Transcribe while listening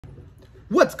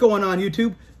What's going on,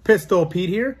 YouTube? Pistol Pete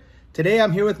here. Today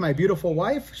I'm here with my beautiful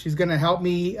wife. She's gonna help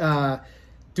me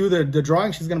do the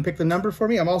drawing. She's gonna pick the number for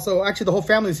me. I'm also, actually the whole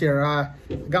family's here. I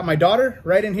got my daughter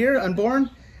right in here, unborn.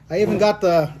 I even got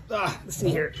the, let's see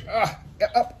here.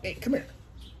 Hey, come here.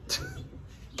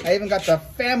 I even got the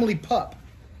family pup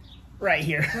right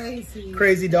here.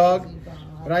 Crazy dog.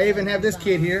 But I even have this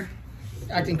kid here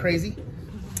acting crazy.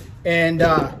 And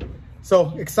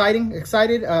so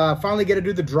excited. Finally get to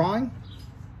do the drawing.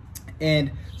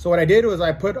 And so what I did was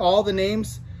I put all the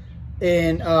names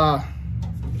in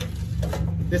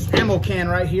this ammo can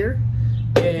right here,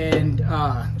 and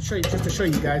just to show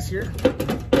you guys here.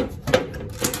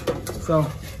 So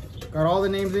got all the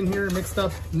names in here,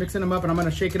 mixing them up, and I'm gonna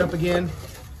shake it up again.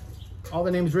 All the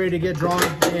names ready to get drawn,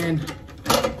 and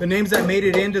the names that made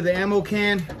it into the ammo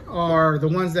can are the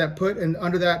ones that put in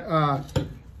under that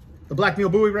the black mule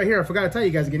buoy right here. I forgot to tell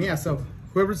you guys again. Yeah, so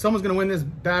someone's gonna win this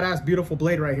badass, beautiful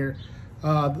blade right here.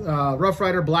 Rough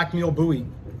Rider Black Mule Buoy.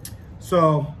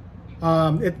 So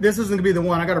this isn't gonna be the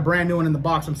one. I got a brand new one in the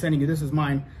box I'm sending you. This is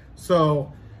mine.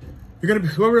 So you're gonna be,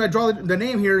 whoever I draw the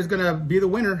name here is gonna be the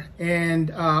winner, and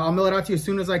I'll mail it out to you as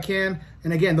soon as I can.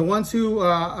 And again, the ones who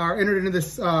are entered into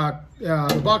this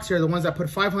the box here, the ones that put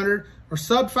 500 or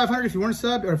sub 500 if you weren't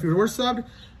subbed, or if you were subbed,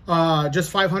 just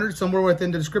 500 somewhere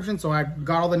within the description. So I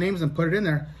got all the names and put it in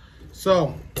there.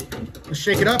 So let's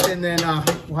shake it up, and then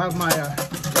we'll have my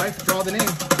wife draw the name.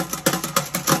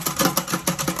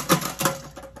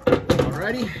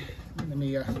 Alrighty, let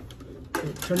me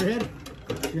turn your head.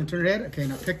 You gonna turn your head? Okay,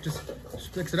 now pick, just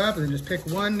fix it up, and then just pick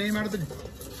one name out of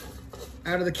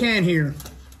the can here.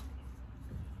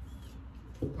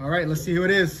 All right, let's see who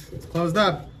it is. It's closed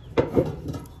up.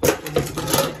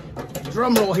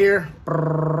 Drum roll here.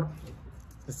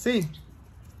 Let's see.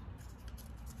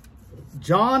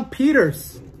 John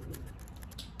Peters.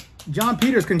 John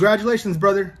Peters, congratulations,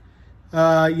 brother.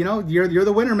 You know, you're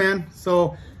the winner, man.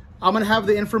 So I'm gonna have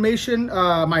the information,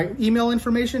 my email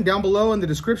information down below in the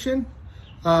description.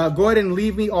 Go ahead and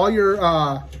leave me all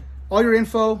your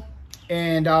info,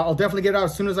 and I'll definitely get it out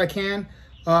as soon as I can.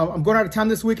 I'm going out of town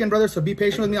this weekend, brother, so be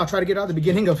patient with me. I'll try to get out at the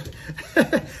beginning of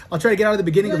I'll try to get out at the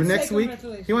beginning of next week.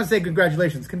 He wants to say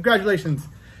congratulations. Congratulations.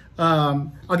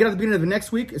 I'll get out at the beginning of the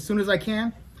next week as soon as I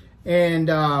can, and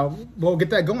we'll get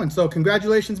that going. So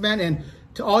congratulations, man. And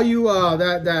to all you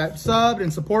that subbed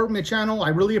and support my channel, I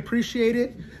really appreciate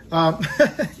it.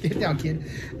 Get down, kid.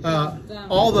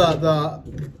 All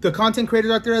the content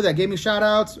creators out there that gave me shout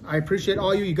outs, I appreciate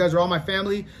all you. You guys are all my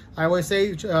family. I always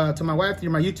say to my wife,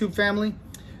 you're my YouTube family.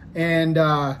 And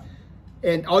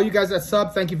all you guys that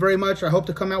sub, thank you very much. I hope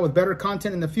to come out with better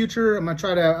content in the future. I'm gonna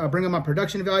try to bring up my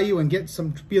production value and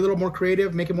be a little more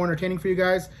creative, make it more entertaining for you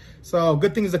guys. So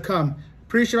good things to come.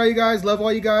 Appreciate all you guys, love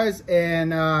all you guys,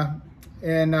 and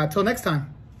till next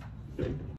time.